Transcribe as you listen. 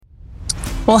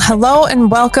Well, hello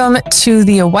and welcome to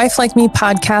the A Wife Like Me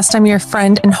podcast. I'm your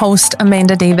friend and host,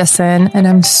 Amanda Davison, and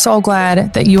I'm so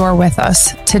glad that you are with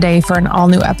us today for an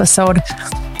all-new episode.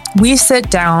 We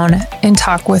sit down and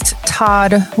talk with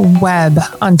Todd Webb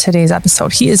on today's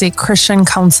episode. He is a Christian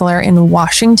counselor in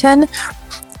Washington,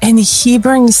 and he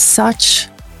brings such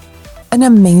an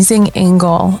amazing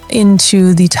angle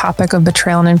into the topic of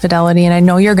betrayal and infidelity, and I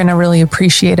know you're going to really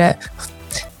appreciate it.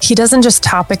 He doesn't just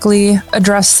topically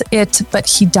address it, but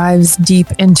he dives deep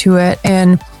into it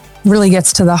and really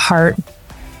gets to the heart,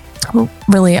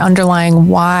 really underlying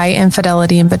why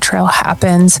infidelity and betrayal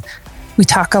happens. We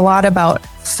talk a lot about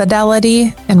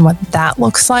fidelity and what that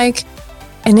looks like.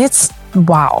 And it's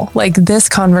wow, like this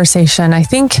conversation, I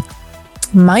think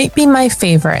might be my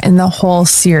favorite in the whole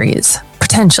series,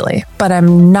 potentially, but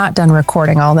I'm not done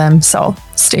recording all them, so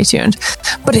stay tuned.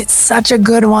 But it's such a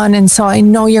good one, and so I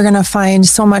know you're going to find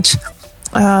so much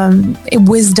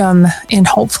wisdom and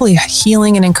hopefully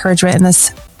healing and encouragement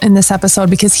in this episode,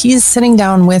 because he's sitting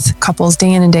down with couples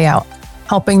day in and day out,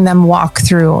 helping them walk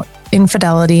through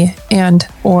infidelity and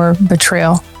or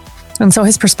betrayal. And so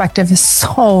his perspective is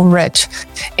so rich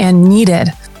and needed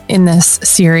in this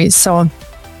series. So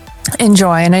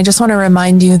enjoy. And I just want to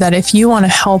remind you that if you want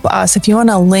to help us, if you want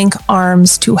to link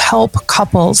arms to help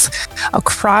couples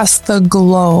across the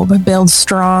globe build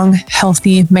strong,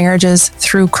 healthy marriages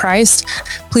through Christ,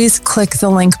 please click the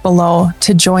link below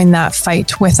to join that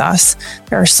fight with us.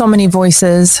 There are so many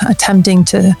voices attempting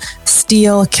to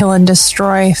steal, kill, and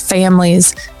destroy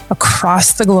families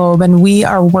across the globe, and we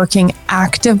are working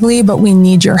actively, but we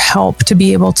need your help to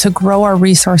be able to grow our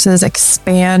resources,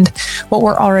 expand what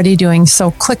we're already doing.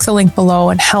 So click the link below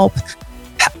and help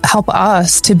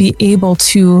us to be able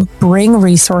to bring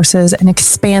resources and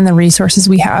expand the resources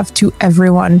we have to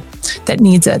everyone that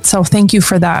needs it. So thank you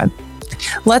for that.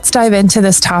 Let's dive into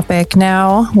this topic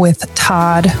now with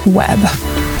Todd Webb.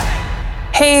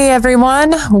 Hey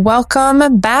everyone,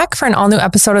 welcome back for an all new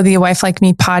episode of the A Wife Like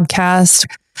Me podcast.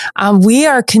 We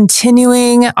are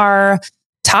continuing our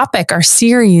topic, our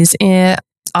series. We're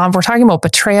talking about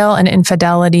betrayal and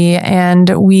infidelity. And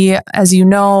we, as you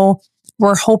know,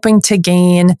 we're hoping to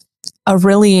gain a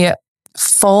really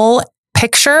full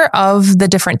picture of the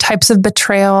different types of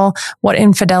betrayal, what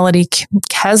infidelity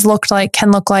can look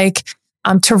like,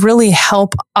 to really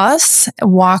help us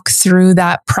walk through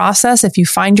that process. If you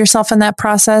find yourself in that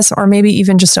process, or maybe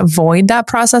even just avoid that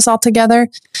process altogether,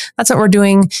 that's what we're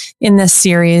doing in this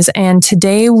series. And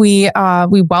today we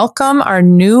welcome our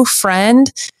new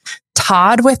friend,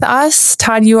 Todd, with us.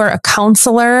 Todd, you are a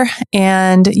counselor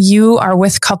and you are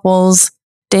with couples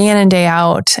day in and day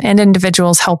out, and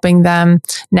individuals, helping them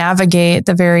navigate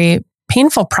the very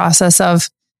painful process of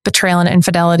betrayal and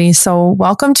infidelity. So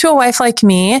welcome to A Wife Like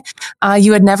Me.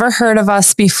 You had never heard of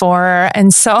us before.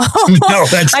 And so no,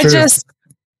 that's true.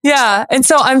 And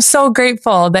so I'm so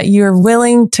grateful that you're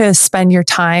willing to spend your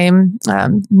time,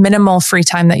 minimal free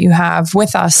time that you have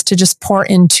with us, to just pour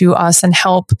into us and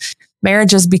help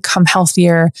marriages become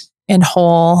healthier and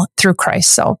whole through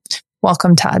Christ. So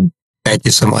welcome, Todd. Thank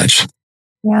you so much.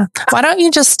 Yeah. Why don't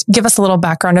you just give us a little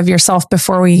background of yourself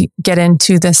before we get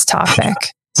into this topic?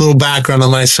 A little background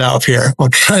on myself here. I'll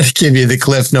try to give you the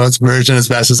Cliff Notes version as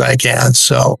best as I can.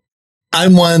 So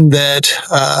I'm one that,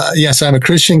 yes, I'm a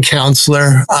Christian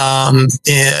counselor.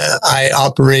 I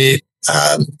operate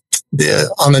on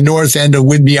the north end of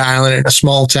Whidbey Island in a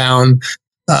small town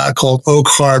called Oak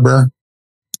Harbor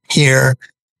here.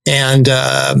 And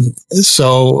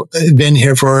so I've been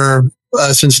here for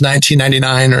since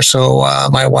 1999 or so,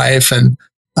 my wife and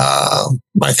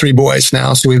my three boys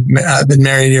now. So we've been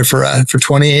married here for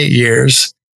 28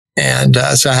 years. And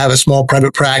so I have a small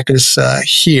private practice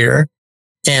here.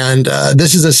 And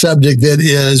this is a subject that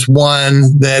is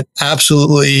one that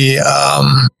absolutely is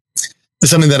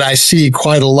something that I see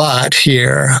quite a lot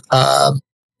here.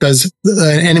 Because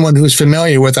anyone who's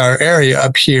familiar with our area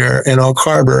up here in Oak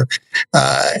Harbor,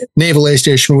 Naval Air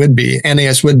Station Whidbey,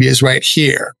 NAS Whidbey is right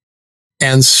here.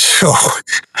 And so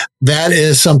that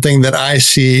is something that I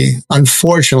see,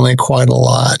 unfortunately, quite a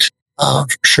lot, for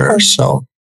sure. So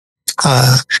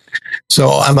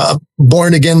I'm a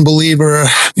born again believer.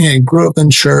 Grew up in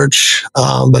church,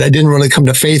 but I didn't really come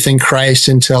to faith in Christ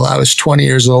until I was 20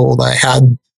 years old. I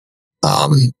had,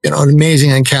 an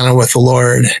amazing encounter with the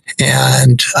Lord,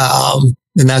 and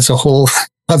that's a whole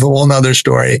nother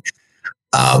story.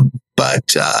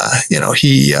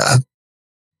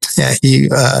 He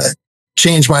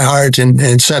changed my heart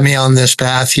and set me on this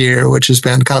path here, which has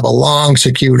been kind of a long,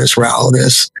 circuitous route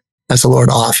as the Lord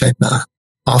often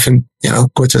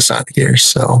puts us on here.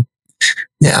 So,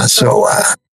 yeah. So,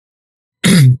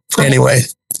 anyway.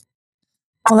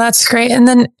 Well, that's great. And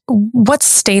then what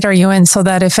state are you in so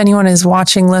that if anyone is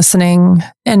watching, listening,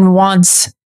 and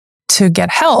wants to get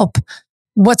help,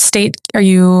 what state are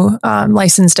you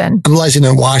licensed in? I'm licensed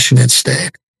in Washington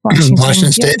State.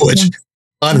 Washington State, which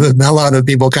a lot of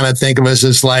people kind of think of us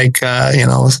as like,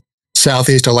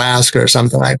 Southeast Alaska or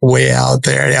something like way out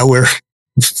there. Yeah, we are,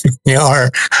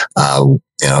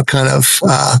 kind of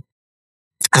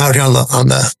out here on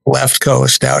the left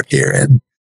coast out here. And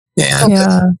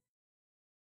yeah.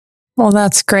 Well,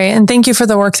 that's great. And thank you for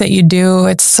the work that you do.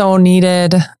 It's so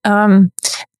needed,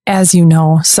 as you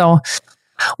know. So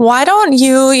why don't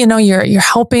you're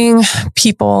helping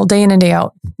people day in and day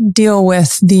out deal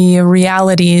with the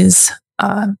realities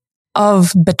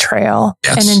of betrayal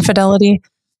and infidelity.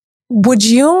 Would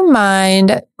you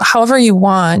mind, however you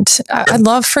want, I'd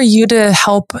love for you to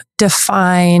help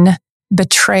define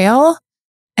betrayal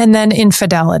and then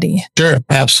infidelity. Sure,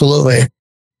 absolutely.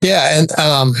 Yeah. And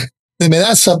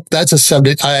that's a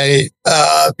subject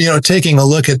taking a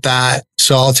look at that.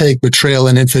 So I'll take betrayal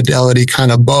and infidelity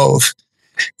kind of both.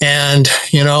 And,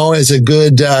 as a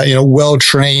good,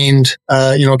 well-trained,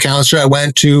 counselor, I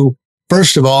went to,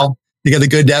 first of all, to get a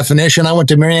good definition, I went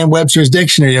to Merriam-Webster's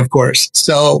dictionary, of course.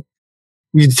 So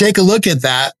you take a look at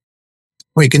that,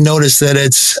 we can notice that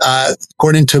it's,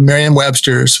 according to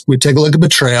Merriam-Webster's, we take a look at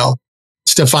betrayal.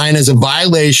 It's defined as a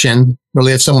violation,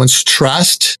 really, of someone's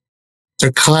trust,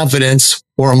 their confidence,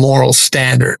 or a moral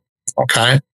standard.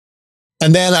 Okay.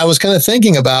 And then I was kind of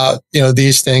thinking about,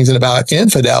 these things and about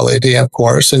infidelity, of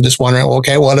course, and just wondering,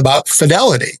 okay, what about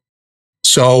fidelity?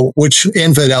 So which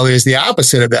infidelity is the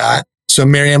opposite of that? So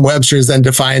Merriam-Webster's then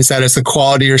defines that as the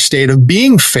quality or state of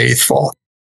being faithful.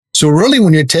 So really,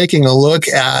 when you're taking a look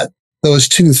at those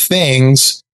two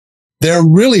things, they're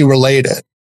really related.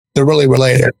 They're really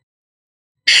related.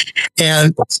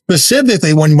 And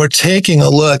specifically, when we're taking a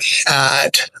look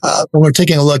at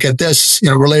this,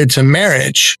 related to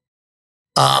marriage,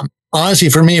 honestly,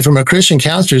 for me, from a Christian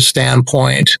counselor's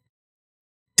standpoint,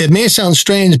 it may sound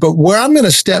strange, but where I'm going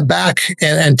to step back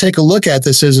and take a look at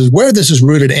this is where this is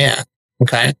rooted in.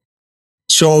 Okay.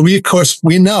 So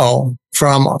we know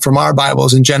from our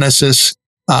Bibles in Genesis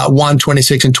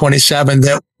 1:26 and 27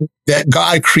 that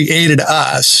God created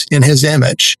us in his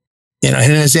image,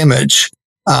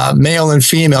 male and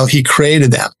female, he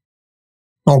created them.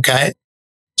 Okay.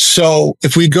 So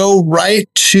if we go right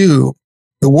to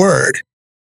the word,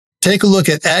 take a look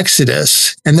at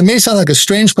Exodus, and that may sound like a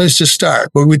strange place to start,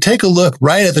 but we take a look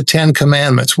right at the 10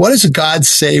 Commandments. What does God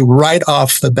say right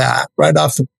off the bat?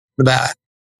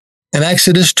 In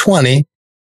Exodus 20,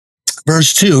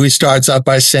 verse 2, he starts out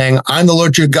by saying, I'm the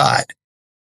Lord your God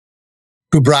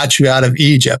who brought you out of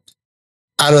Egypt,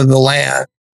 out of the land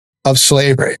of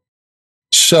slavery.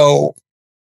 So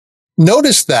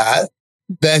notice that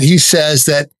he says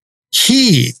that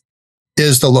he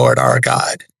is the Lord our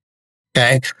God.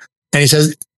 Okay. And he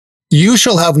says, you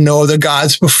shall have no other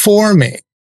gods before me.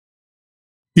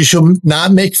 You shall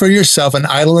not make for yourself an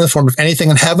idol in the form of anything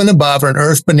in heaven above or in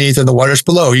earth beneath or the waters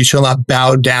below. You shall not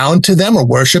bow down to them or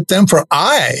worship them, for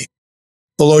I,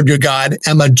 the Lord your God,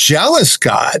 am a jealous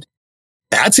God.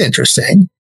 That's interesting.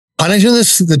 Punishing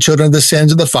the children of the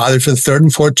sins of the father for the third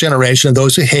and fourth generation of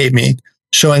those who hate me,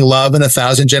 showing love in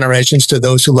 1,000 generations to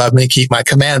those who love me, keep my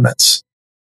commandments.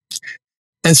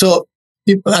 And so,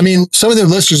 some of the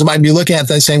listeners might be looking at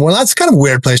that saying, well, that's kind of a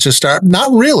weird place to start.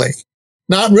 Not really.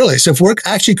 So if we're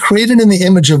actually created in the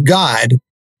image of God,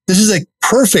 this is a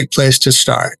perfect place to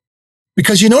start.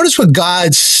 Because you notice what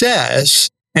God says,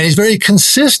 and he's very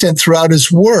consistent throughout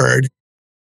his word.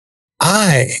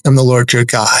 I am the Lord your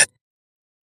God.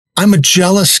 I'm a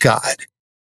jealous God.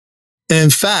 And in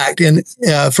fact,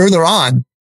 further on,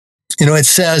 it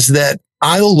says that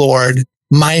I, the Lord,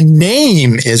 my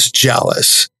name is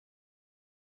jealous.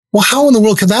 Well, how in the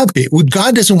world could that be? Well,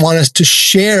 God doesn't want us to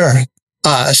share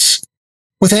us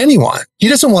with anyone. He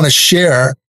doesn't want to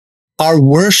share our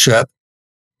worship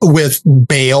with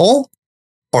Baal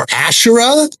or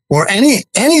Asherah or any of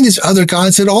these other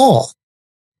gods at all.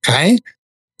 Okay.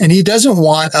 And he doesn't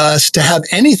want us to have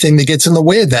anything that gets in the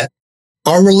way of that.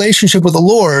 Our relationship with the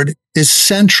Lord is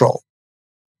central.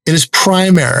 It is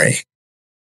primary.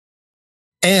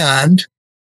 And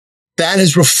that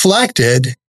is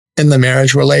reflected in the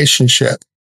marriage relationship.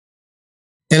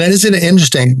 And isn't it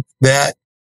interesting that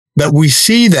we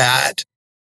see that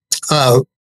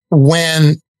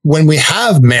when we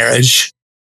have marriage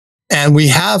and we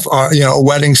have our a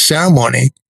wedding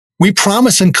ceremony, we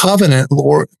promise and covenant,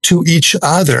 Lord, to each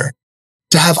other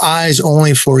to have eyes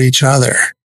only for each other,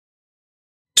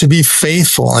 to be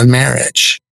faithful in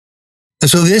marriage.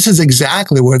 And so this is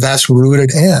exactly where that's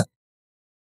rooted in.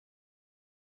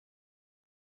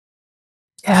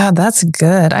 Yeah, that's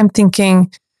good. I'm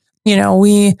thinking,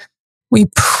 we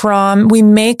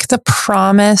make the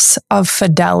promise of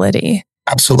fidelity,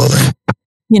 Absolutely.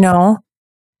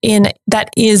 in that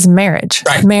is marriage.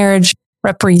 Right. Marriage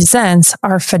represents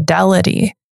our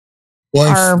fidelity.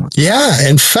 Well,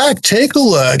 in fact, take a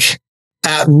look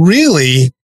at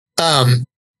really,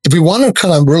 if we want to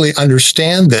kind of really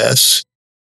understand this,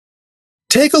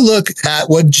 take a look at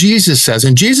what Jesus says.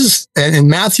 And Jesus, in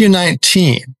Matthew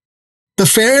 19, the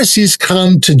Pharisees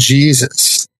come to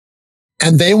Jesus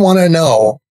and they want to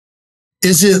know,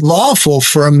 is it lawful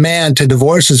for a man to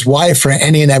divorce his wife for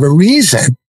any and every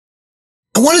reason?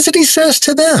 And what is it he says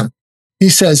to them? He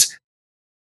says,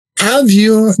 have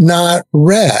you not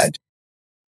read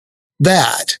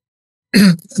that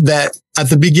at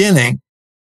the beginning,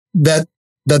 that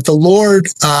the Lord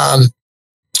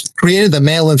created the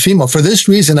male and female? For this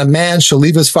reason, a man shall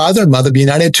leave his father and mother, be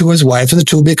united to his wife, and the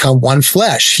two will become one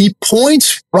flesh. He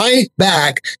points right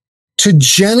back to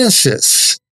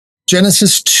Genesis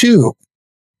 2,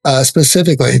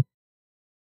 specifically.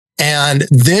 And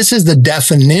this is the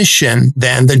definition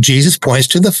then that Jesus points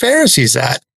to the Pharisees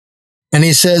at. And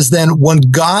he says, then when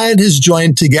God has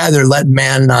joined together, let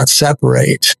man not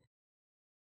separate.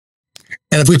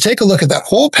 And if we take a look at that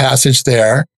whole passage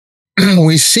there,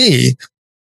 we see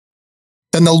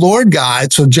then the Lord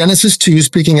God, so Genesis 2,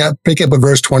 pick up at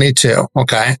verse 22,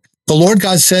 okay? The Lord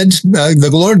God said, the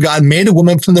Lord God made a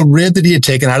woman from the rib that he had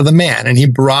taken out of the man, and he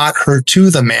brought her to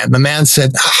the man. The man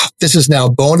said, this is now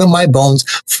bone of my bones,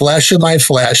 flesh of my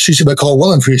flesh. She should be called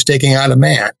woman, for he's taking out a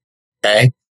man,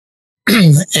 okay?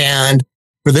 And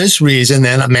for this reason,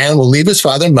 then a man will leave his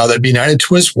father and mother, be united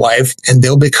to his wife, and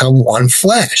they'll become one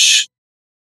flesh.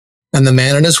 And the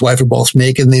man and his wife are both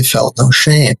naked, and they felt no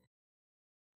shame.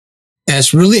 And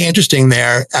it's really interesting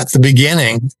there at the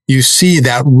beginning, you see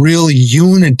that real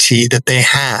unity that they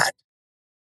had.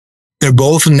 They're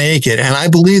both naked. And I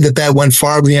believe that went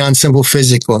far beyond simple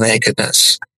physical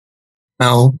nakedness.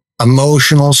 Now,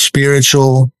 emotional,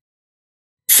 spiritual.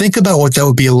 Think about what that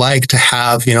would be like to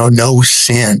have, no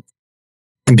sin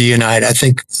and be united. I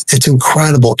think it's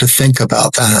incredible to think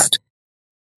about that.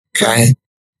 Okay.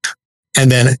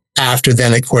 And then of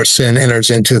course, sin enters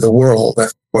into the world.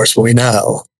 Of course, we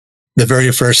know. The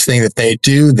very first thing that they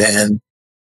do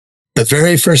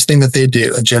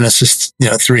in Genesis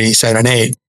 3, 7, and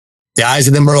 8, the eyes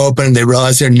of them are open, they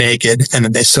realize they're naked, and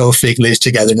then they sew fig leaves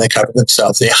together and they cover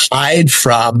themselves. They hide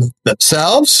from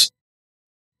themselves,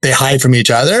 they hide from each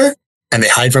other, and they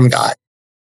hide from God.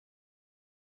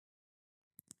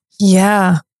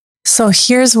 Yeah. So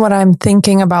here's what I'm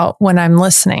thinking about when I'm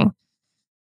listening.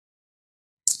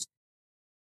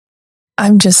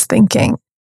 I'm just thinking,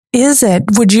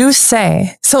 would you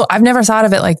say, so I've never thought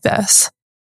of it like this,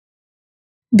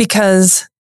 because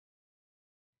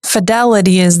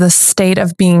fidelity is the state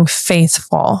of being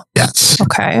faithful. Yes.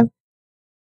 Okay.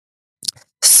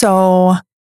 So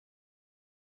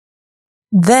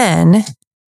then,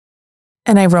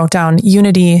 and I wrote down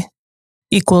unity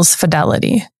equals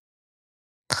fidelity.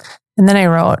 And then I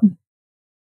wrote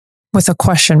with a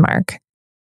question mark,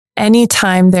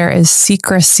 anytime there is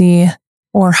secrecy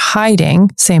or hiding,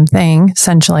 same thing,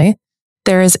 essentially,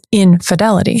 there is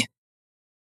infidelity.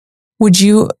 Would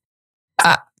you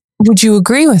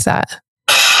agree with that?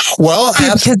 Well,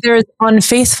 because there is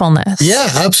unfaithfulness. Yeah,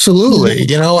 absolutely.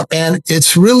 And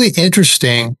it's really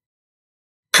interesting,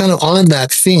 kind of on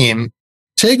that theme.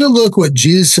 Take a look what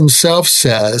Jesus himself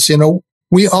says.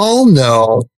 We all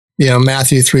know,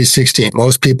 Matthew 3:16.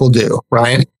 Most people do,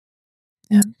 right?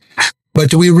 Yeah.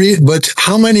 But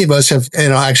how many of us have,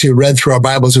 actually read through our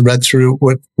Bibles and read through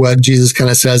what Jesus kind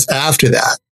of says after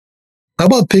that? How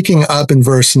about picking up in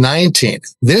verse 19?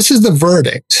 This is the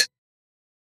verdict.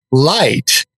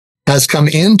 Light has come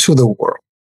into the world,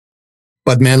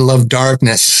 but men love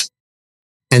darkness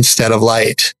instead of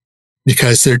light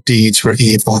because their deeds were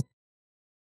evil.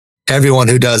 Everyone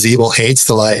who does evil hates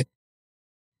the light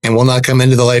and will not come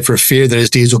into the light for fear that his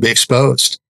deeds will be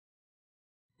exposed.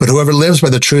 But whoever lives by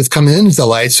the truth comes into the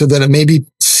light so that it may be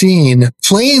seen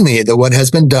plainly that what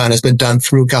has been done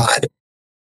through God.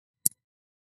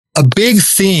 A big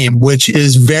theme, which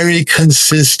is very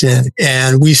consistent,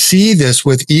 and we see this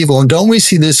with evil, and don't we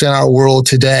see this in our world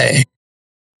today,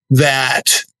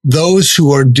 that those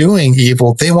who are doing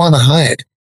evil, they want to hide.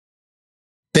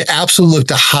 They absolutely look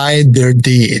to hide their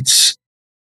deeds.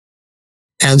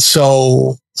 And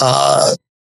so,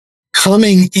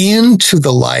 coming into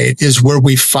the light is where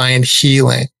we find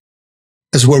healing,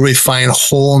 is where we find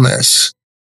wholeness,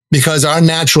 because our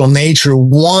natural nature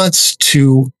wants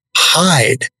to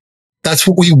hide. That's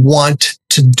what we want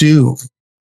to do.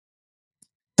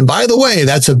 And by the way,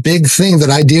 that's a big thing that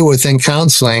I deal with in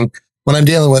counseling when I'm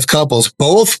dealing with couples,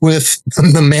 both with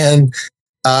the men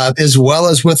as well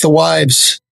as with the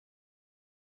wives.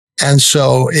 And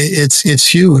so it's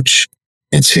huge.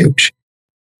 It's huge.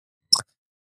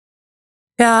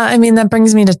 Yeah, I mean, that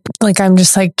brings me to I'm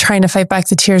just trying to fight back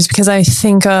the tears because I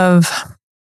think of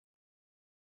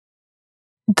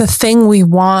the thing we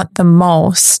want the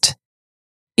most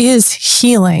is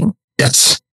healing.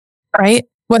 Yes. Right?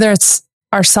 Whether it's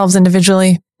ourselves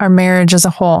individually, our marriage as a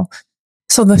whole.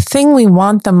 So the thing we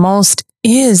want the most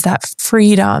is that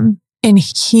freedom and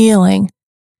healing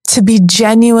to be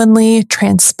genuinely,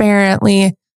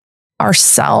 transparently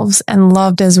ourselves and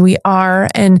loved as we are,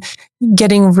 and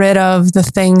getting rid of the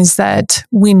things that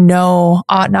we know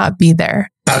ought not be there.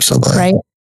 Absolutely. Right.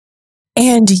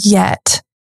 And yet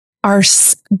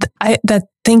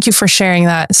thank you for sharing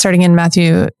that starting in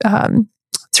Matthew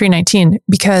 3:19,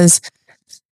 because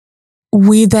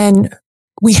we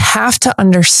have to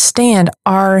understand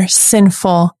our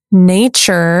sinful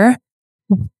nature.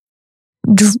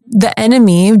 The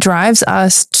enemy drives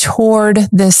us toward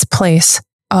this place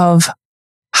of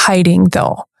hiding,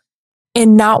 though,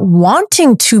 and not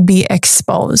wanting to be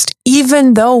exposed,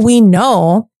 even though we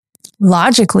know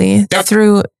logically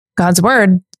through God's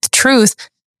word, the truth,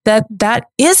 that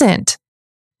isn't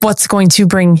what's going to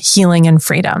bring healing and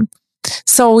freedom.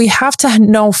 So we have to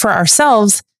know for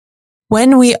ourselves,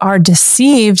 when we are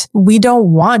deceived, we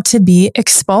don't want to be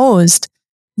exposed.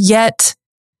 Yet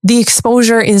the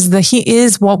exposure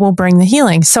is what will bring the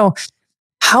healing. So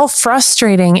how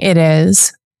frustrating it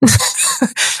is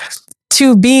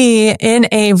to be in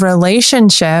a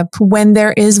relationship when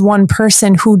there is one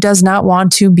person who does not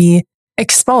want to be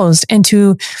exposed and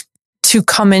to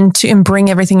come into and bring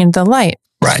everything into the light.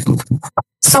 Right.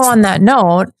 So on that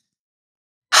note,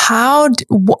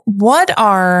 what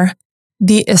are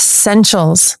the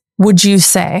essentials, would you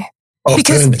say? Oh,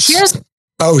 because goodness.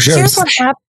 Here's what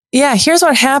happens. Yeah, here's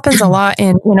what happens a lot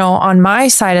on my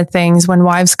side of things when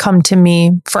wives come to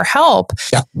me for help.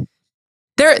 Yeah.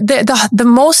 The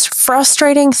most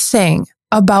frustrating thing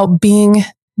about being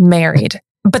married,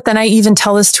 but then I even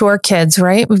tell this to our kids,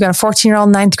 right? We've got a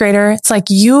 14-year-old ninth grader. It's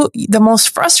the most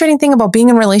frustrating thing about being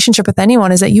in a relationship with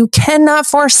anyone is that you cannot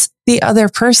force the other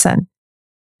person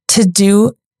to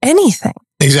do anything.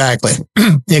 Exactly.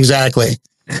 Exactly.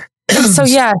 So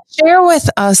yeah, share with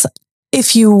us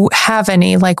if you have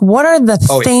any, what are the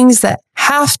things that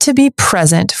have to be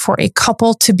present for a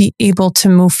couple to be able to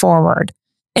move forward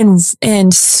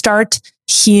and start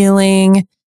healing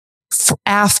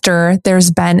after there's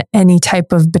been any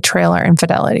type of betrayal or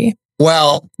infidelity?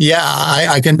 Well, yeah,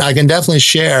 I can definitely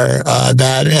share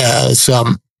that as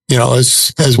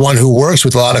as one who works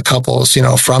with a lot of couples,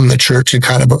 from the church and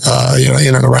kind of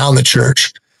in and around the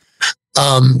church.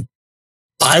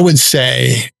 I would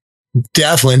say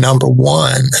definitely number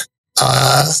one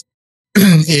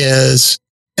is,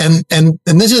 and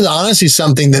this is honestly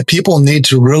something that people need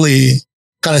to really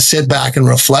kind of sit back and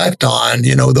reflect on,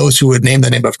 those who would name the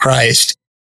name of Christ.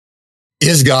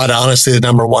 Is God honestly the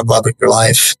number one love of your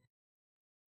life?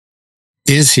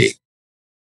 Is he?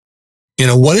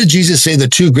 What did Jesus say the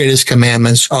two greatest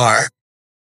commandments are?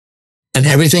 And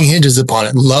everything hinges upon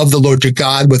it. Love the Lord your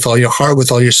God with all your heart,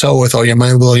 with all your soul, with all your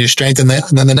mind, with all your strength. And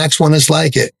then the next one is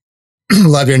like it.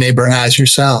 Love your neighbor as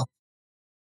yourself.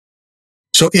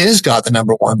 So is God the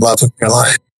number one love of your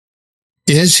life?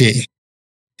 Is he?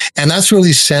 And that's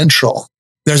really central.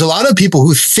 There's a lot of people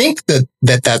who think that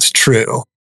that's true,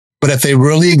 but if they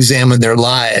really examine their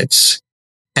lives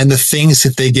and the things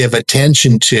that they give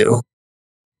attention to,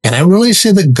 can I really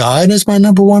say that God is my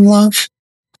number one love?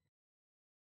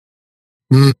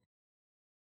 Maybe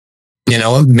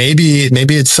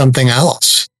it's something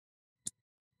else.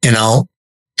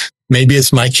 Maybe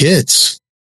it's my kids.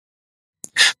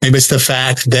 Maybe it's the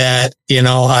fact that,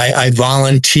 I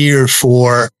volunteer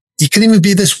for, it could even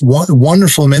be this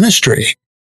wonderful ministry.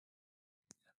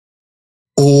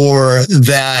 Or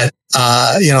that,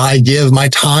 I give my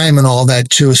time and all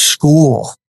that to a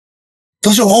school.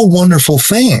 Those are all wonderful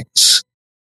things.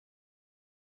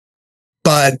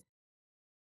 But,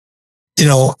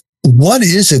 what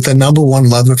is it, the number one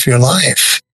love of your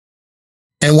life?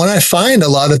 And when I find a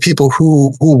lot of people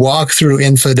who walk through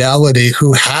infidelity,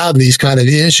 who have these kind of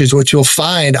issues, what you'll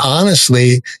find,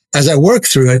 honestly, as I work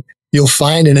through it, you'll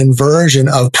find an inversion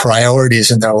of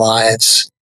priorities in their lives.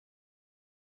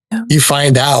 Yeah. You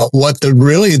find out what their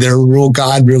real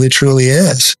God really truly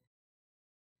is.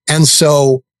 And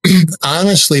so,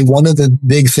 honestly, one of the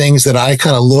big things that I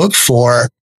kind of look for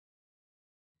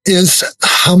is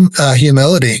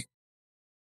humility.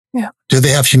 Yeah. Do they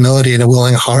have humility and a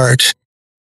willing heart?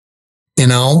 you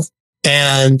know,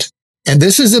 and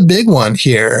this is a big one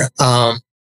here. And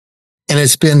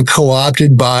it's been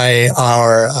co-opted by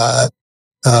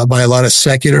by a lot of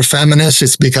secular feminists.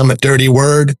 It's become a dirty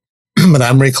word, but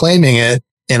I'm reclaiming it,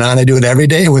 and I do it every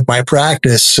day with my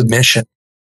practice: submission.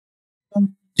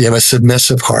 You have a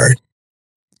submissive heart.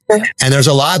 And there's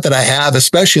a lot that I have,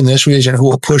 especially in this region, who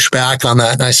will push back on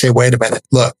that. And I say, wait a minute,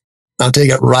 look, I'll take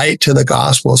it right to the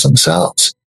Gospels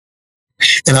themselves.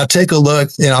 And I'll take a look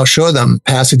and I'll show them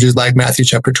passages like Matthew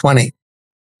chapter 20.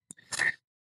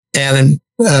 And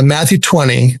in Matthew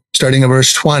 20, starting at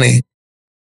verse 20,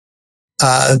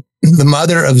 the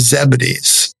mother of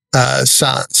Zebedee's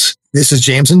sons, this is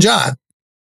James and John,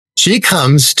 she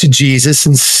comes to Jesus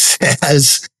and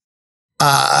says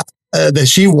that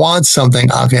she wants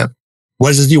something of him. What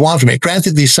does he want from me?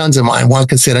 Granted, these sons of mine, one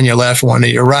can sit on your left, one on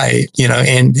your right, you know,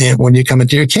 and when you come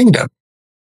into your kingdom.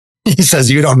 He says,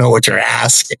 you don't know what you're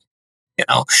asking, you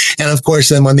know. And of course,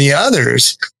 then when the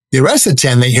rest of the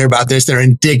 10, they hear about this, they're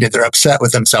indignant, they're upset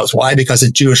with themselves. Why? Because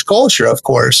in Jewish culture, of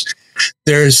course,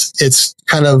 there's this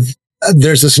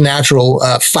natural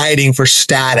fighting for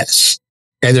status.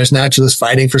 Okay, there's naturally this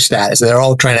fighting for status. They're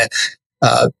all trying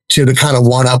to kind of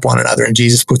one up one another. And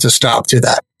Jesus puts a stop to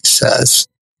that. He says,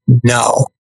 no.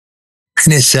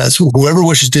 And it says, whoever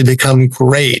wishes to become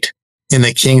great in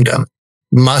the kingdom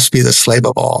must be the slave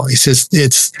of all. He says,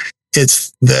 it's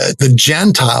the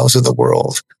Gentiles of the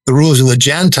world, the rulers of the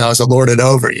Gentiles that lord it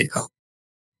over you.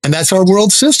 And that's our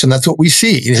world system. That's what we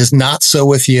see. It is not so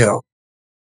with you.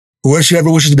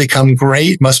 Whoever wishes to become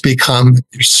great must become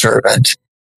your servant,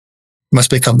 must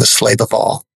become the slave of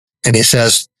all. And he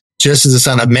says, just as the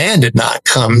Son of Man did not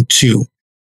come to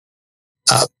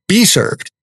be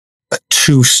served, but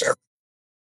to serve,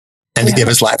 and to give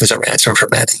his life as a ransom for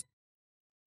many.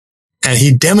 And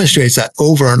he demonstrates that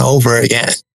over and over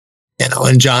again. You know,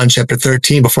 in John chapter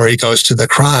 13, before he goes to the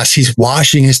cross, he's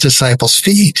washing his disciples'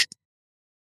 feet.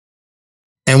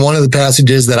 And one of the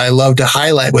passages that I love to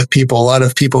highlight with people, a lot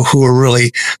of people who are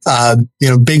really,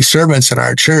 big servants in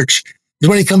our church, is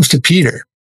when he comes to Peter.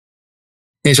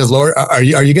 And he says, Lord, are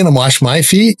you going to wash my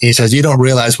feet? He says, you don't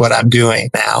realize what I'm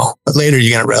doing now, but later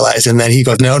you're going to realize. And then he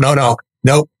goes, no,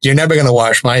 you're never going to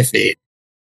wash my feet.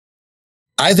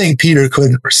 I think Peter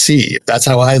couldn't receive. That's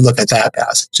how I look at that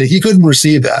passage. So he couldn't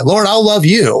receive that. Lord, I'll love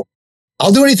you.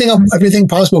 I'll do everything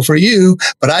possible for you,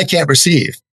 but I can't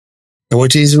receive. And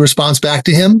what Jesus' response back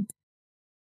to him?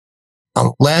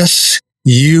 Unless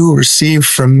you receive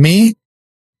from me,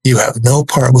 you have no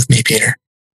part with me, Peter.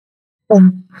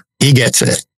 He gets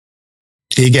it.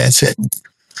 He gets it.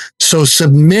 So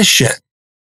submission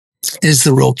is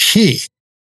the real key.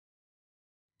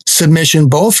 Submission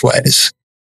both ways.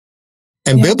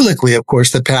 And biblically, of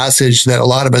course, the passage that a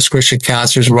lot of us Christian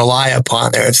counselors rely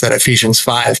upon there is that Ephesians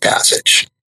 5 passage,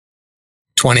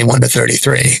 21 to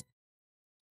 33.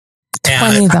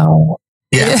 20 though.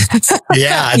 Yeah.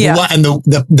 Yeah. And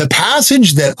the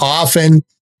passage that often,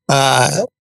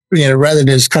 rather than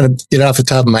just kind of get off the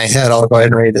top of my head, I'll go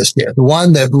ahead and read this here. The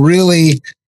one that really,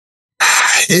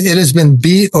 it has been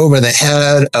beat over the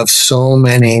head of so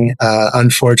many,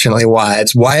 unfortunately,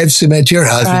 wives. Wives, submit to your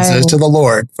husbands as to the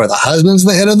Lord. For the husband's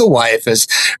the head of the wife, as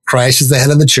Christ is the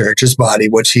head of the church, his body,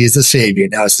 which he is the Savior.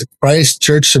 Now, as the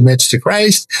church submits to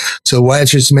Christ, so wives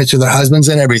should submit to their husbands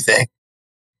and everything.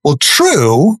 Well,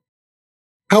 true.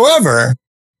 However,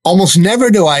 almost never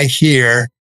do I hear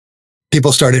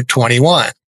people start at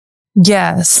 21.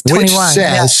 Yes, 21. Which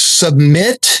says,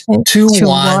 submit to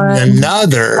one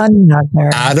another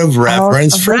out of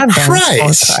reverence for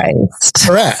Christ.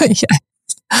 Correct. Yeah.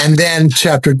 And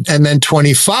then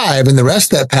 25, and the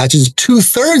rest of that passage is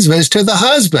 2/3 of it is to the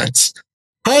husbands.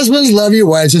 Husbands, love your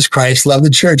wives as Christ loved the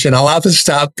church. And I'll often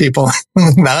stop people,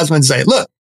 the husbands say, look,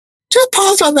 just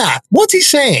pause on that. What's he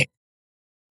saying?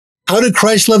 How did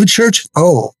Christ love the church?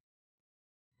 Oh,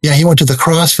 yeah, he went to the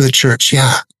cross for the church.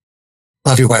 Yeah.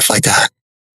 Love your wife like that.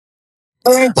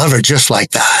 Love her just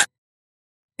like that.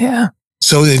 Yeah.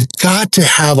 So they've got to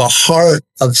have a heart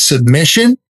of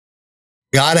submission,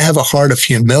 got to have a heart of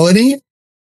humility,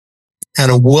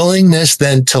 and a willingness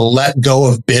then to let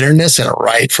go of bitterness and a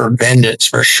right for vengeance,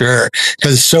 for sure.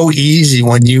 Because it's so easy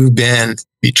when you've been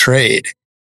betrayed,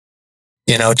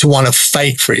 to want to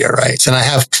fight for your rights. And I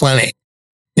have plenty,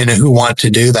 who want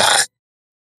to do that.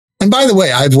 And by the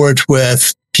way, I've worked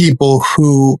with people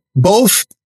who both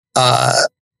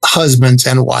husbands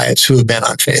and wives who have been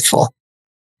unfaithful.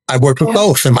 I've worked with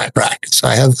both in my practice.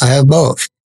 I have both.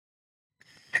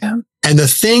 Yeah. And the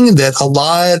thing that a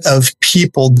lot of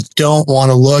people don't want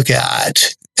to look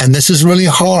at, and this is really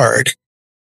hard,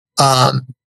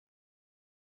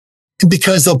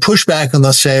 because they'll push back and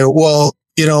they'll say, well,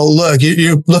 look,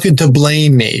 you're looking to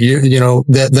blame me.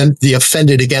 The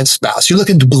offended against spouse. You're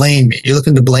looking to blame me. You're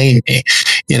looking to blame me,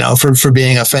 for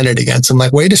being offended against. I'm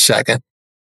like, wait a second.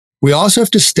 We also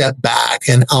have to step back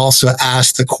and also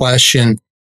ask the question,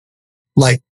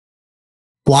 like,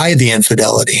 why the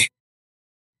infidelity?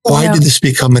 Why did this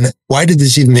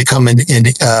even become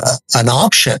an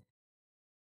option?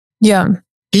 Yeah.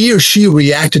 He or she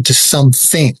reacted to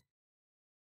something.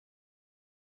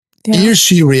 Yeah. He or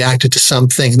she reacted to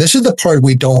something. This is the part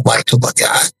we don't like to look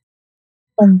at.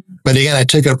 But again, I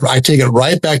take it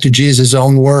right back to Jesus'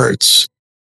 own words.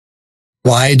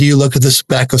 Why do you look at the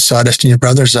speck of sawdust in your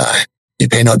brother's eye? You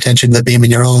pay no attention to the beam in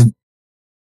your own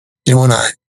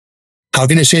eye. How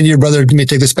can you say to your brother, let me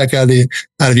take the speck out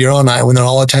of your own eye when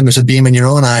all the time there's a beam in your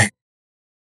own eye?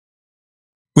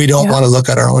 We don't want to look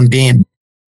at our own beam.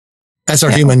 That's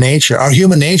our human nature. Our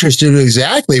human nature is to do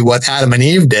exactly what Adam and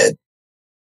Eve did.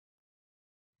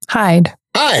 Hide,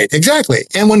 exactly.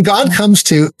 And when God comes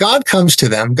to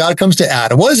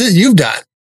Adam, what is it you've done?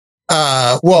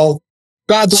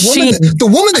 God, the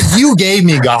woman that you gave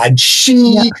me, God,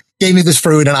 she gave me this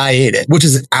fruit and I ate it, which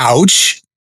is ouch.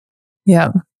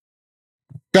 Yeah.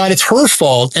 God, it's her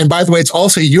fault. And by the way, it's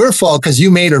also your fault because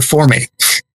you made her for me.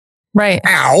 Right.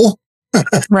 Ow.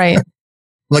 Right.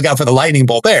 Look out for the lightning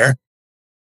bolt there.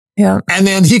 Yeah. And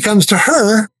then he comes to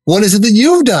her. What is it that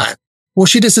you've done? Well,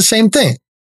 she does the same thing.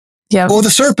 Yeah. Well,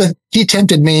 the serpent, he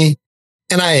tempted me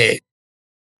and I ate.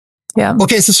 Yeah.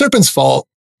 Okay, it's the serpent's fault.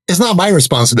 It's not my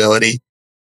responsibility.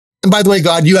 And by the way,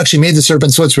 God, you actually made the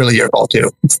serpent, so it's really your fault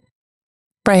too.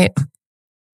 Right.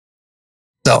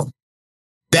 So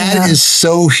that is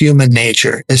so human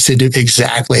nature, is to do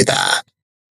exactly that.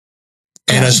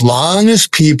 And as long as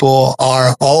people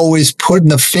are always putting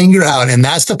the finger out, and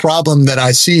that's the problem that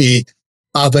I see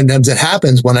oftentimes it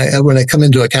happens when I come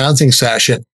into a counseling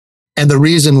session. And the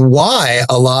reason why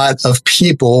a lot of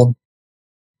people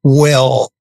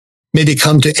will maybe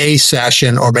come to a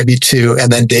session or maybe two, and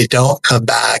then they don't come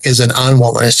back is an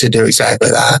unwillingness to do exactly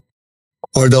that.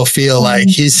 Or they'll feel like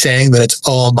he's saying that it's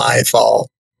all my fault,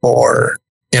 or,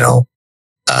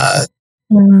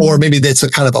 or maybe that's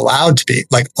kind of allowed to be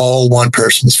like all one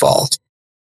person's fault.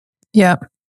 Yeah.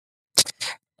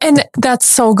 And that's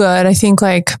so good. I think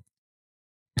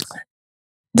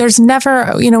there's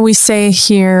never, we say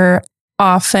here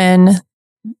often,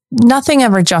 nothing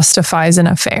ever justifies an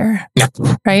affair,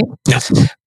 right? No.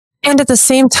 And at the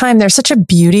same time, there's such a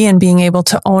beauty in being able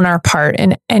to own our part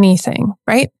in anything,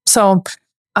 right? So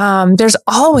there's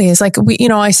always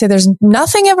I say there's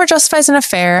nothing ever justifies an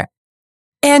affair.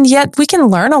 And yet we can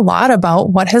learn a lot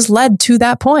about what has led to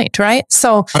that point, right?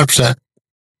 So 100%.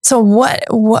 So what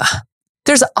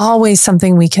there's always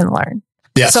something we can learn.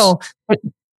 Yes. So,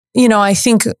 I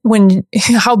think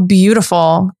how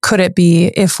beautiful could it be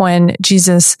if when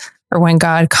Jesus or when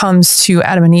God comes to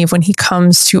Adam and Eve, when he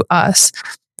comes to us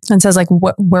and says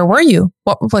where were you?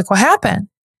 What happened?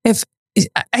 If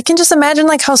I can just imagine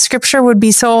how scripture would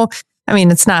be so,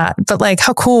 it's not, but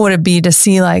how cool would it be to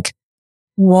see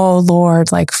whoa, Lord,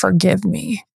 forgive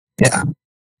me. Yeah.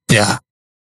 Yeah.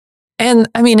 And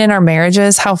in our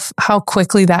marriages, how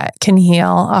quickly that can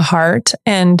heal a heart.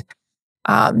 And,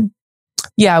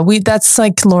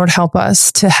 that's Lord, help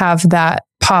us to have that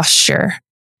posture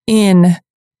in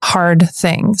hard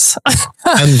things.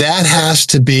 And that has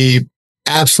to be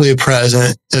absolutely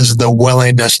present, is the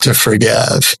willingness to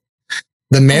forgive.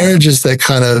 The marriages that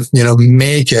kind of,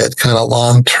 make it kind of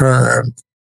long term,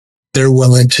 they're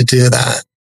willing to do that.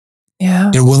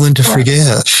 Yeah. They're willing to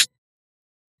forgive.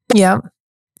 Yeah.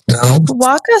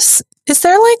 Walk us, is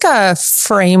there a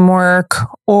framework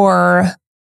or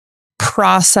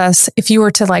process if you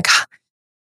were to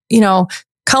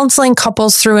counseling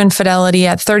couples through infidelity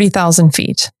at 30,000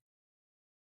 feet?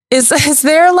 Is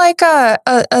there a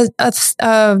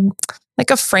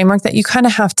framework that you kind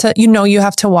of have to, you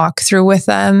have to walk through with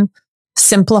them,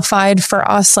 simplified for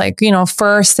us?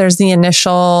 First there's the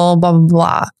initial blah, blah,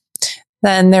 blah.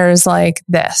 Then there's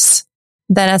this.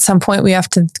 Then at some point we have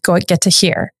to get to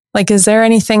here. Is there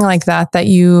anything like that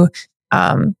you,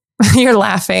 you're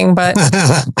laughing, but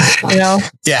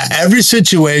Yeah, every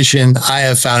situation I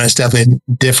have found is definitely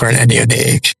different and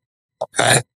unique.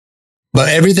 Okay. But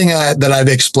everything that I've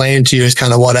explained to you is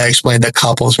kind of what I explained to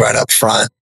couples right up front.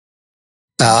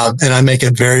 And I make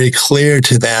it very clear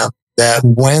to them that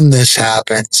when this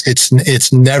happens,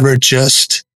 it's never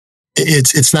just,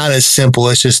 it's not as simple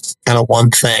as just kind of one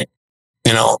thing.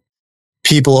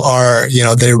 People are,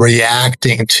 they're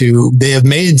reacting to, they have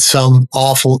made some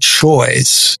awful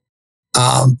choice,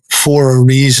 for a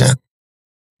reason.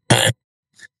 Okay.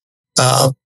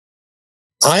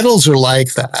 Idols are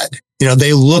like that.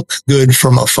 they look good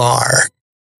from afar.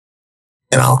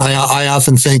 I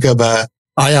often think of a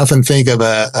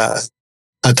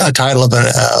title of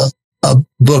a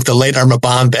book the late Irma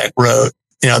Bombeck wrote.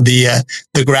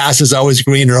 The grass is always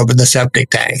greener over the septic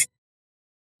tank.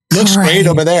 Looks great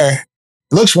over there.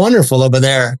 It looks wonderful over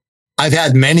there. I've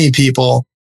had many people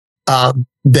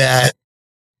that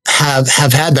have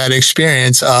had that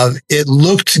experience of it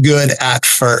looked good at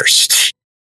first.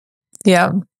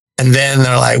 Yeah. And then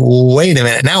they're like, wait a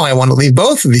minute, now I want to leave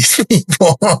both of these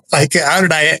people. Like, how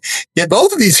did I get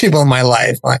both of these people in my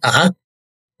life? Like,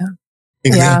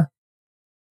 Yeah.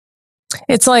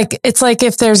 It's like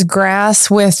if there's grass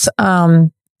with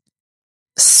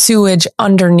sewage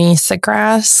underneath the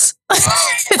grass.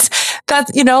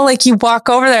 Like you walk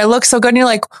over there, it looks so good, and you're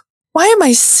like, why am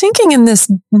I sinking in this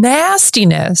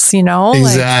nastiness?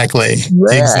 Exactly.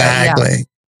 Exactly. Yeah.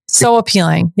 So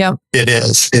appealing. Yep. It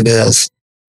is.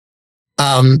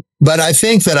 But I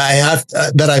think that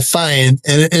I find,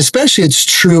 and especially it's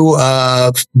true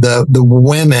of the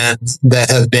women that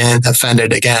have been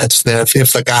offended against, that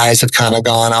if the guys have kind of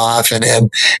gone off and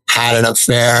had an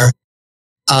affair,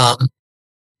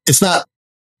 it's not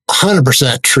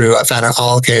 100% true. I found in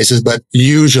all cases, but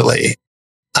usually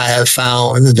I have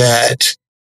found that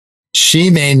she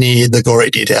may need the gory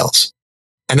details.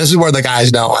 And this is where the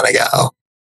guys don't want to go.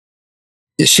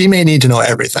 She may need to know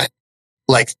everything,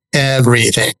 like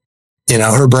everything.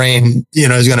 Her brain,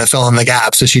 is going to fill in the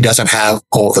gaps so she doesn't have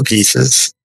all the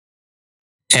pieces.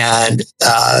 And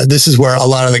this is where a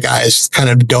lot of the guys kind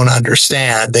of don't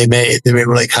understand. They may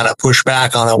really kind of push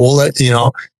back on it. Well,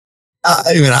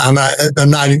 I'm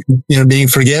not being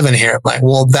forgiven here. I'm like,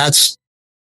 well, that's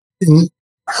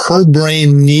her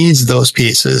brain needs those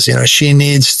pieces.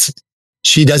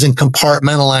 She doesn't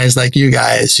compartmentalize like you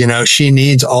guys. She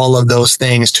needs all of those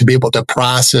things to be able to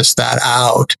process that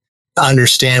out, to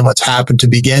understand what's happened, to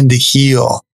begin to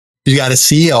heal. You got to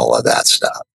see all of that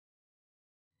stuff.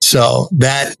 So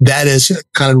that is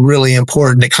kind of really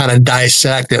important to kind of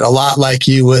dissect it a lot, like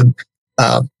you would,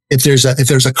 if there's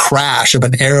a crash of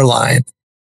an airline,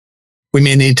 we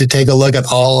may need to take a look at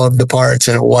all of the parts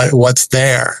and what's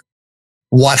there,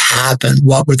 what happened,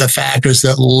 what were the factors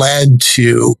that led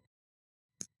to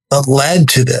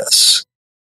this.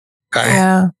 Okay.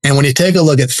 Yeah. And when you take a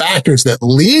look at factors that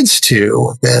leads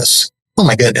to this, oh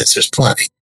my goodness, there's plenty.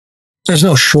 There's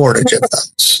no shortage of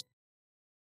those.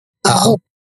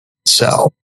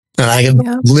 And I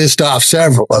can list off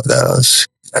several of those.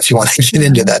 If you want to get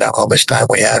into that, I don't know how much time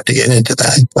we have to get into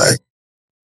that. But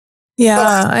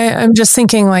I'm just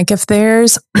thinking, like, if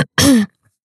there's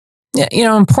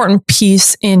important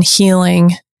piece in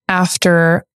healing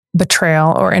after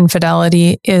betrayal or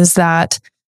infidelity is that,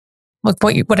 look,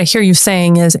 what I hear you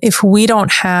saying is, if we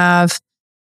don't have,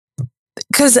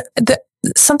 because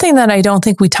something that I don't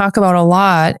think we talk about a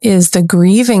lot is the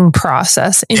grieving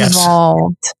process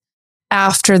involved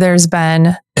after there's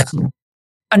been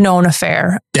a known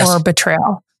affair or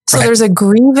betrayal. So there's a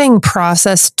grieving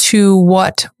process to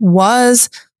what was,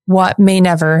 what may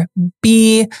never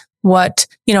be,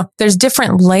 there's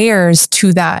different layers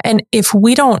to that. And if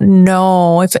we don't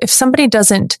know, if somebody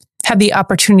doesn't have the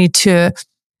opportunity to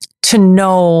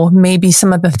know maybe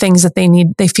some of the things that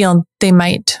they feel they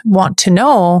might want to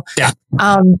know,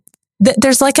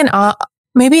 there's like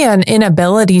maybe an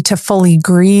inability to fully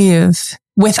grieve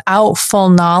without full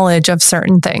knowledge of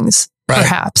certain things.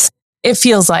 Perhaps it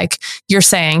feels like you're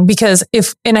saying, because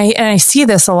I see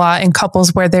this a lot in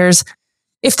couples where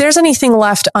if there's anything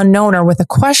left unknown or with a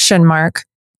question mark,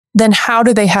 then how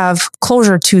do they have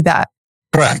closure to that?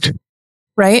 Correct.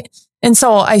 Right. And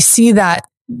so I see that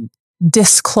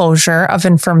disclosure of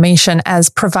information as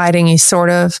providing a sort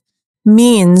of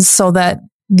means so that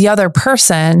the other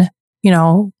person,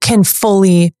 can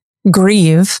fully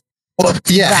grieve. Well,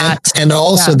 and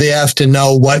also they have to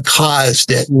know what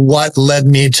caused it, what led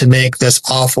me to make this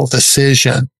awful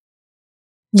decision.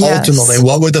 Yes. Ultimately,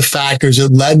 what were the factors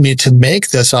that led me to make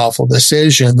this awful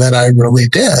decision that I really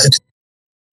did?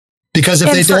 Because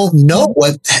if they don't know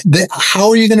how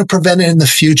are you going to prevent it in the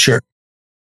future?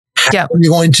 How are you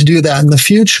going to do that in the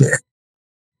future?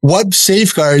 What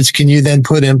safeguards can you then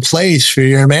put in place for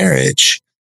your marriage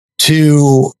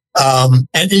to,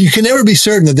 and you can never be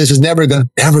certain that this is never going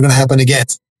to happen again,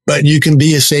 but you can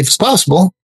be as safe as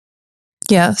possible.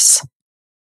 Yes.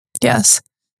 That's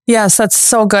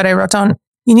so good. I wrote down,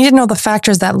 you need to know the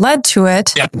factors that led to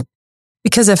it. Yep.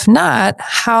 Because if not,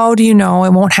 how do you know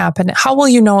it won't happen? How will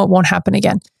you know it won't happen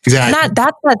again? Exactly. And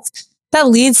that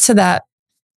leads to that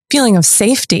feeling of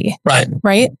safety.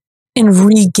 Right. And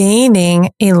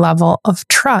regaining a level of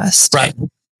trust. Right.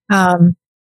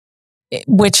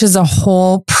 which is a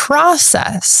whole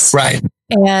process. Right.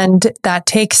 And that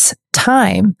takes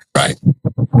time. Right.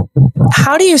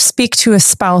 How do you speak to a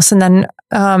spouse? And then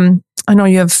I know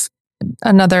you have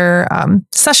another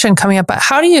session coming up, but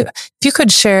if you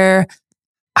could share,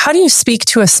 how do you speak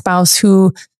to a spouse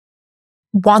who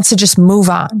wants to just move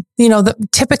on?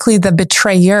 Typically the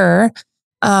betrayer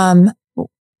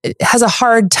has a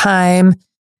hard time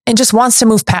and just wants to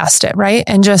move past it, right?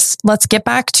 And just, let's get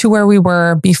back to where we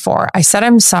were before. I said,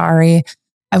 I'm sorry.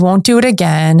 I won't do it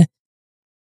again.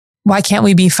 Why can't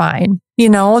we be fine?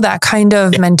 That kind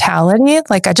of mentality.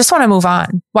 Like, I just want to move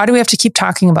on. Why do we have to keep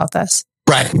talking about this?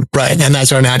 Right. And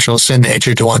that's our natural sin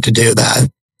nature to want to do that,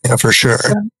 for sure.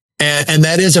 Yeah. And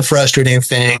that is a frustrating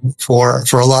thing for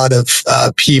a lot of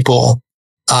people.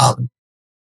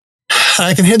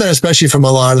 I can hear that especially from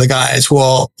a lot of the guys.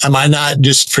 Well, am I not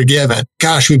just forgiven?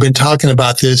 Gosh, we've been talking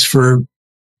about this for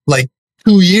like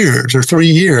 2 years or 3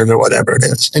 years or whatever it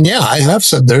is. And yeah,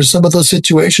 there's some of those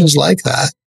situations like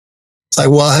that. It's like,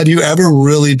 well, have you ever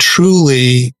really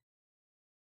truly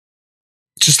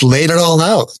just laid it all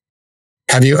out?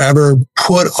 Have you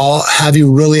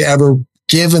really ever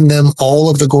given them all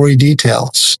of the gory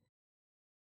details?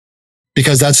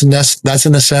 Because that's a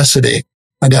necessity,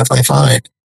 I definitely find.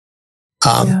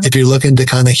 If you're looking to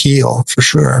kind of heal, for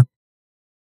sure.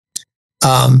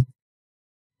 And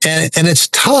it's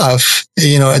tough,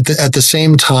 at the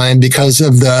same time, because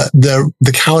of the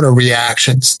counter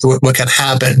reactions. What can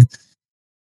happen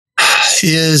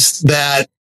is that,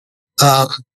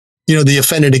 the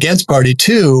offended against party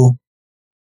too,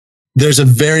 there's a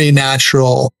very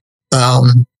natural,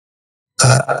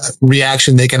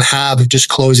 reaction they can have of just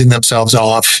closing themselves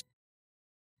off.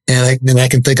 And I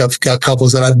can think of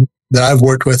couples that I've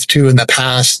worked with too in the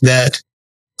past that,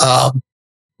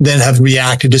 then have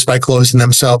reacted just by closing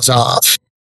themselves off.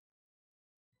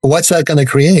 What's that going to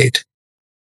create?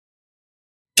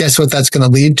 Guess what that's going to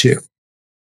lead to?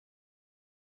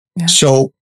 Yeah.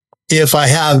 So if I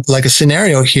have like a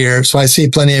scenario here, so I see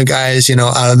plenty of guys,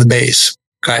 out of the base.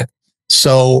 Okay.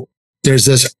 So there's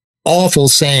this awful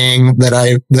saying that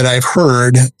I've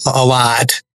heard a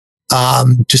lot,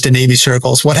 just in Navy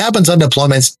circles. What happens on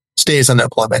deployment stays on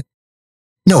deployment.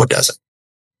 No, it doesn't.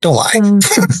 Don't lie.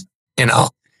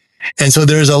 And so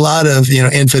there's a lot of,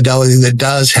 infidelity that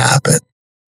does happen.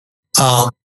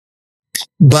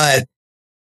 But,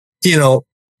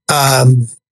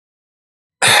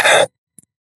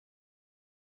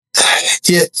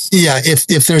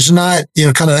 if there's not,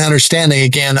 kind of an understanding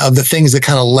again of the things that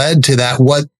kind of led to that,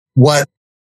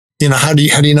 how do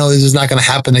you know this is not going to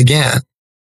happen again?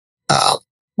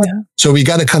 So we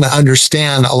got to kind of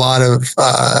understand a lot of,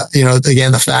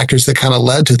 again, the factors that kind of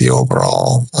led to the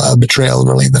overall betrayal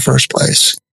really in the first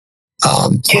place.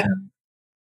 And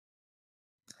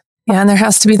there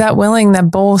has to be that willing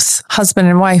that both husband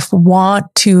and wife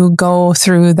want to go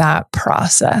through that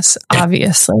process.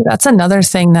 Obviously, that's another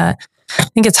thing that I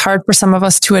think it's hard for some of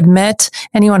us to admit.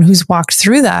 Anyone who's walked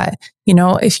through that,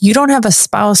 if you don't have a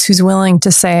spouse who's willing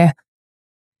to say,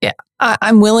 yeah,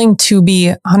 I'm willing to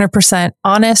be 100%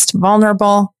 honest,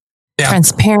 vulnerable,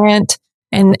 transparent,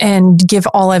 and give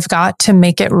all I've got to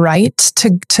make it right,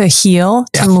 to heal,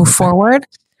 to move forward.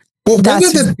 Well, one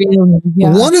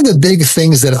of the big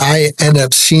things that I end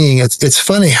up seeing, it's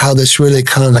funny how this really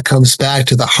kind of comes back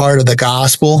to the heart of the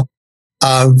gospel,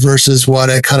 versus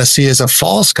what I kind of see as a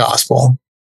false gospel,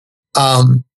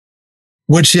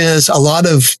 which is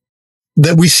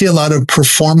we see a lot of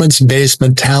performance-based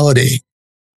mentality.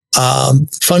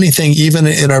 Funny thing, even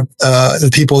in our,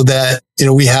 the people that,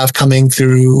 we have coming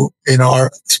through,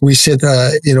 we sit,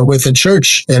 within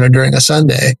church, during a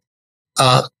Sunday,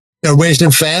 they're raised in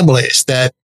families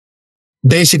that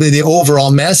basically the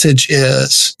overall message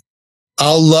is,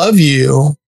 I'll love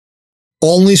you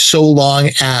only so long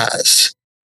as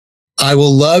I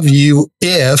will love you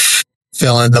if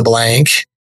fill in the blank.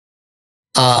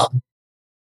 I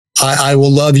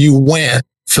will love you when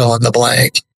fill in the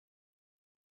blank.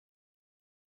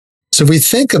 So if we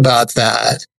think about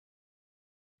that,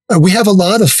 we have a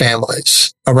lot of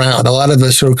families around. A lot of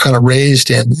us are kind of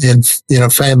raised in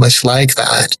families like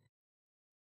that.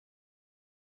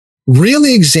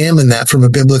 Really examine that from a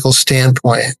biblical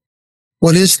standpoint.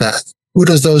 What is that? Who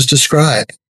does those describe?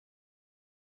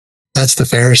 That's the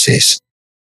Pharisees.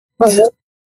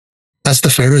 That's the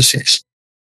Pharisees.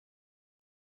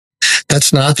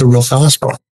 That's not the real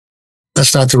gospel.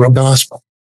 That's not the real gospel.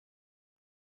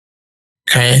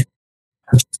 Okay?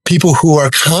 People who are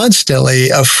constantly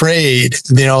afraid,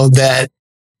 that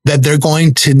they're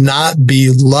going to not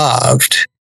be loved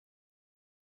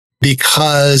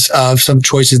because of some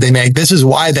choices they make. This is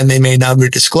why then they may never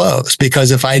disclose, because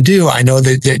if I do, I know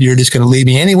that you're just going to leave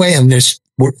me anyway, and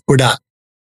we're done.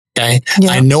 Okay.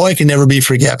 Yeah. I know I can never be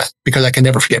forgiven because I can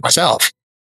never forgive myself.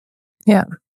 Yeah.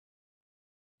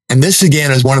 And this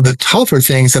again is one of the tougher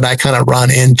things that I kind of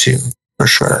run into for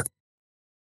sure.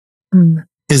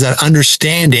 Is that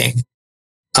understanding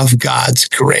of God's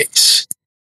grace.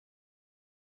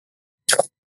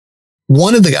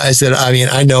 One of the guys that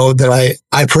I know that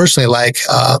I personally like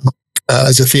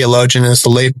as a theologian is the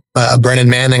late Brennan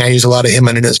Manning. I use a lot of him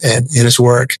in his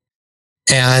work,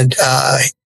 and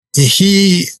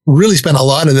he really spent a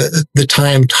lot of the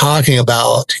time talking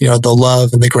about the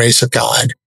love and the grace of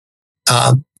God.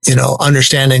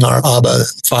 Understanding our Abba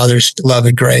Father's love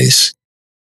and grace,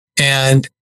 and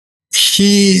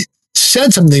he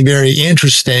said something very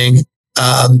interesting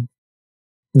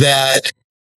that.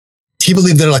 He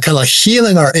believed that kind of like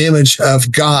healing our image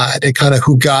of God and kind of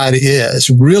who God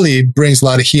is really brings a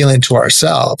lot of healing to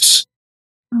ourselves.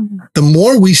 The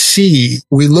more we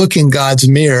look in God's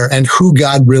mirror and who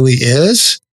God really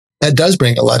is, that does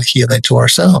bring a lot of healing to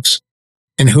ourselves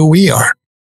and who we are.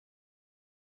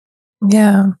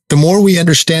 Yeah. The more we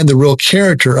understand the real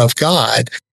character of God,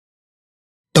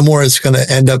 the more it's going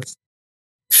to end up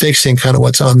fixing kind of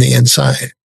what's on the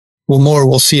inside. The more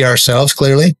we'll see ourselves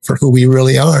clearly for who we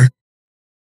really are.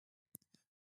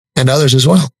 And others as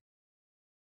well.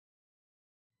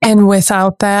 And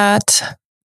without that,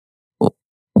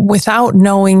 without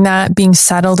knowing that, being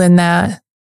settled in that,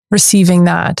 receiving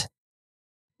that,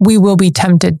 we will be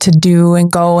tempted to do and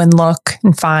go and look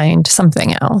and find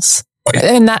something else. Right.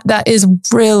 And that is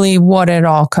really what it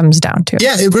all comes down to.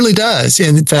 Yeah, it really does.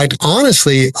 And in fact,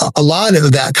 honestly, a lot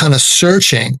of that kind of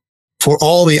searching for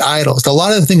all the idols, a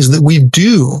lot of the things that we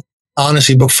do,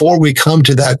 honestly, before we come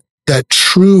to that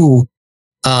true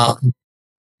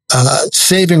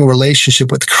saving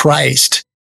relationship with Christ.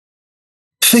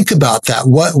 Think about that.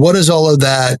 What is all of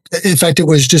that? In fact, it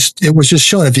was just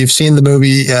shown. If you've seen the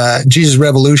movie Jesus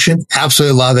Revolution,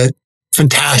 absolutely love it.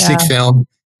 Fantastic film.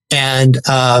 And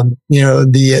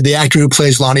the actor who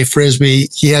plays Lonnie Frisbee,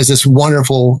 he has this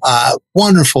wonderful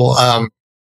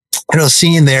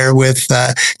scene there with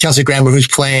Kelsey Grammer, who's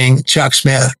playing Chuck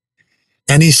Smith,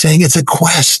 and he's saying it's a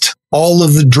quest. All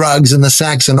of the drugs and the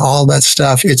sex and all that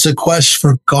stuff. It's a quest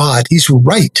for God. He's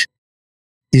right.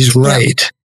 He's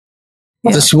right.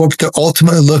 Yeah. This is what they're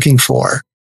ultimately looking for.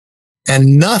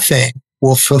 And nothing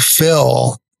will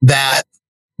fulfill that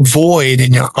void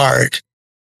in your heart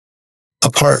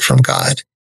apart from God.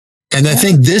 And I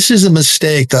think this is a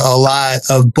mistake that a lot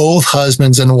of both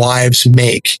husbands and wives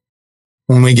make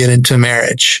when we get into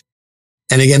marriage.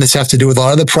 And again, this has to do with a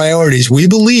lot of the priorities. We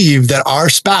believe that our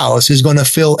spouse is going to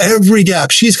fill every gap.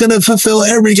 She's going to fulfill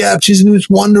every gap. She's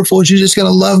wonderful. She's just going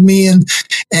to love me and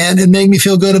make me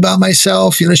feel good about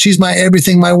myself. She's my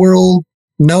everything, my world.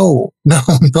 No.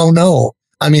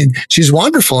 I mean, she's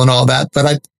wonderful and all that,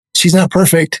 but she's not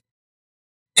perfect.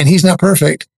 And he's not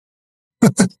perfect.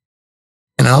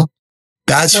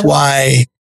 That's why,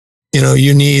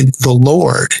 you need the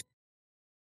Lord,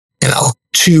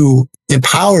 to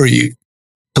empower you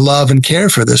to love and care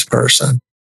for this person.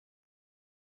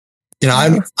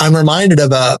 I'm reminded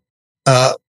of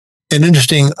an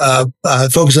interesting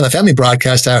Focus on the Family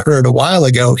broadcast I heard a while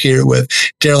ago here with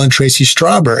Daryl and Tracy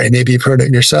Strawberry. Maybe you've heard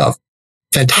it yourself.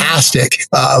 Fantastic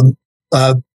podcast.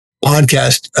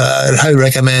 I highly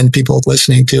recommend people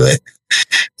listening to it.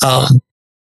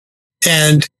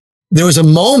 And there was a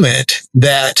moment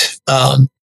that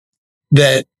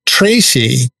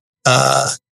Tracy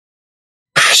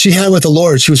she had with the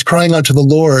Lord. She was crying out to the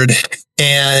Lord,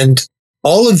 and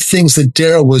all of the things that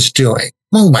Daryl was doing.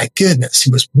 Oh my goodness.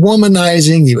 He was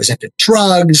womanizing. He was into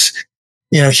drugs.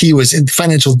 He was in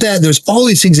financial debt. There's all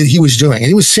these things that he was doing, and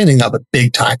he was sending up a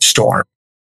big time storm.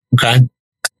 Okay.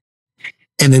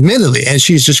 And admittedly, and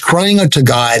she's just crying out to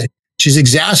God. She's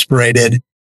exasperated.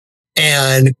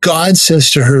 And God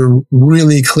says to her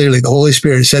really clearly, the Holy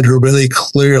Spirit said to her really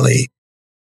clearly,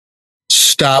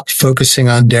 stop focusing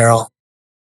on Daryl.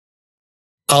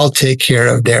 I'll take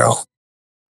care of Daryl.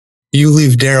 You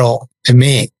leave Daryl to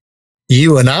me.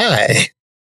 You and I,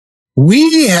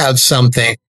 we have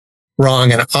something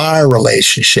wrong in our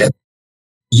relationship.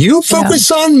 You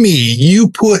focus on me. You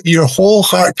put your whole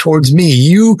heart towards me.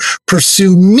 You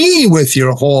pursue me with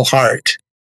your whole heart.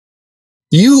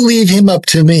 You leave him up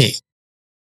to me.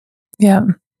 Yeah.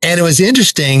 And it was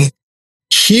interesting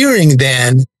hearing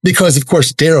then, because of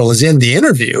course Daryl is in the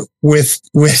interview with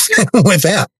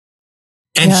them.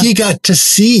 And he got to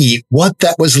see what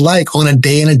that was like on a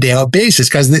day in and day out basis.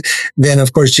 Because then,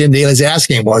 of course, Jim Daly is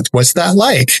asking, what's that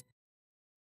like?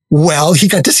 Well, he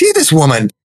got to see this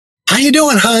woman. How you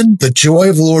doing, hon? The joy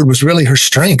of the Lord was really her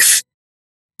strength.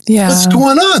 Yeah. What's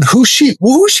going on? Who's she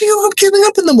getting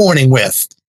up in the morning with?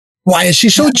 Why is she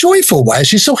so joyful? Why is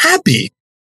she so happy?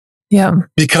 Yeah.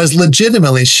 Because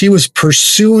legitimately she was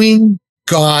pursuing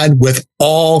God with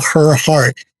all her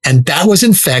heart. And that was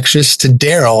infectious to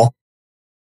Daryl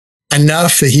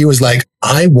enough that he was like,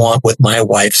 I want what my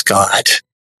wife's got.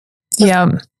 Yeah.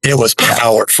 It was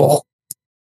powerful.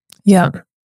 Yeah.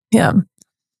 Yeah.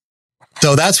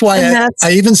 So that's why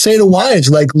I even say to wives,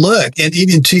 like, look, and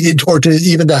even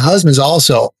to husbands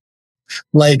also,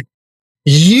 like,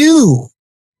 you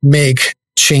make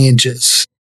changes.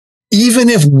 Even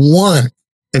if one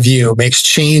of you makes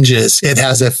changes, it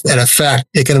has an effect.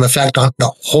 It can have an effect on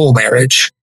the whole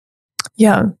marriage.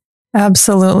 Yeah,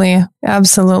 absolutely.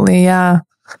 Absolutely. Yeah.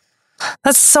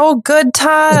 That's so good,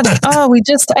 Todd. Oh,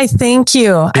 I thank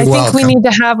you. I think welcome. we need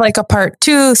to have like a part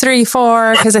 2, 3,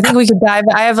 4, because I think we could dive.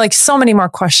 I have like so many more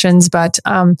questions, but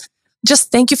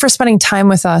just thank you for spending time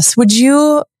with us. Would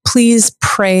you please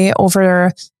pray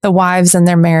over the wives and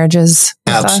their marriages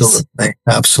with us?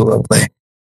 Absolutely.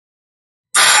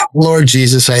 Lord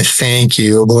Jesus, I thank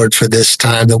you, Lord, for this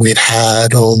time that we've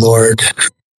had, oh Lord,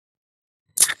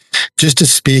 just to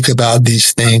speak about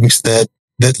these things that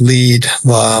lead,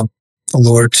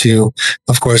 Lord, to,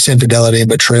 of course, infidelity and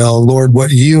betrayal. Lord,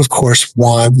 what you, of course,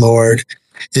 want, Lord,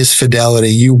 is fidelity.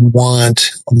 You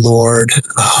want, Lord,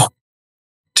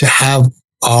 to have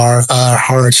our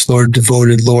hearts, Lord,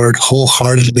 devoted, Lord,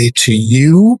 wholeheartedly to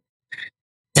you,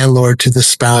 and Lord, to the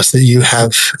spouse that you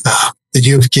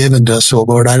have given to us, oh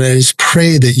Lord. I just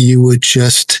pray that you would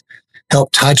just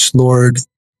help touch, Lord,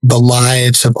 the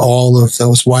lives of all of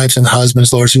those wives and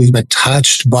husbands, Lord, who've been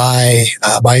touched by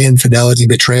infidelity,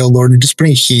 betrayal, Lord, and just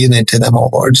bring healing to them, oh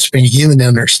Lord. Just bring healing and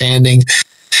understanding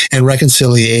and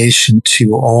reconciliation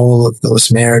to all of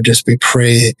those marriages. We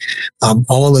pray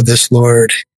all of this,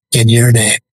 Lord, in your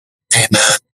name.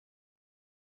 Amen.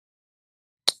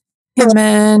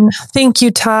 Amen. Thank you,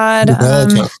 Todd. You're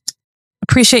welcome.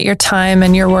 Appreciate your time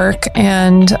and your work.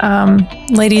 And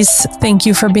ladies, thank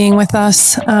you for being with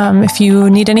us. If you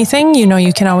need anything,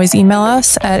 you can always email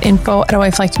us at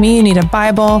info@awifelikeme. You need a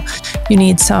Bible, you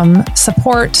need some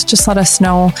support, just let us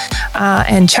know.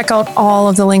 And check out all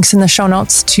of the links in the show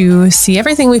notes to see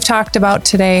everything we've talked about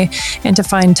today and to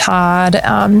find Todd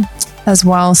as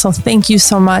well. So thank you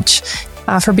so much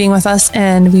for being with us,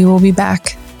 and we will be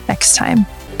back next time.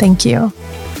 Thank you.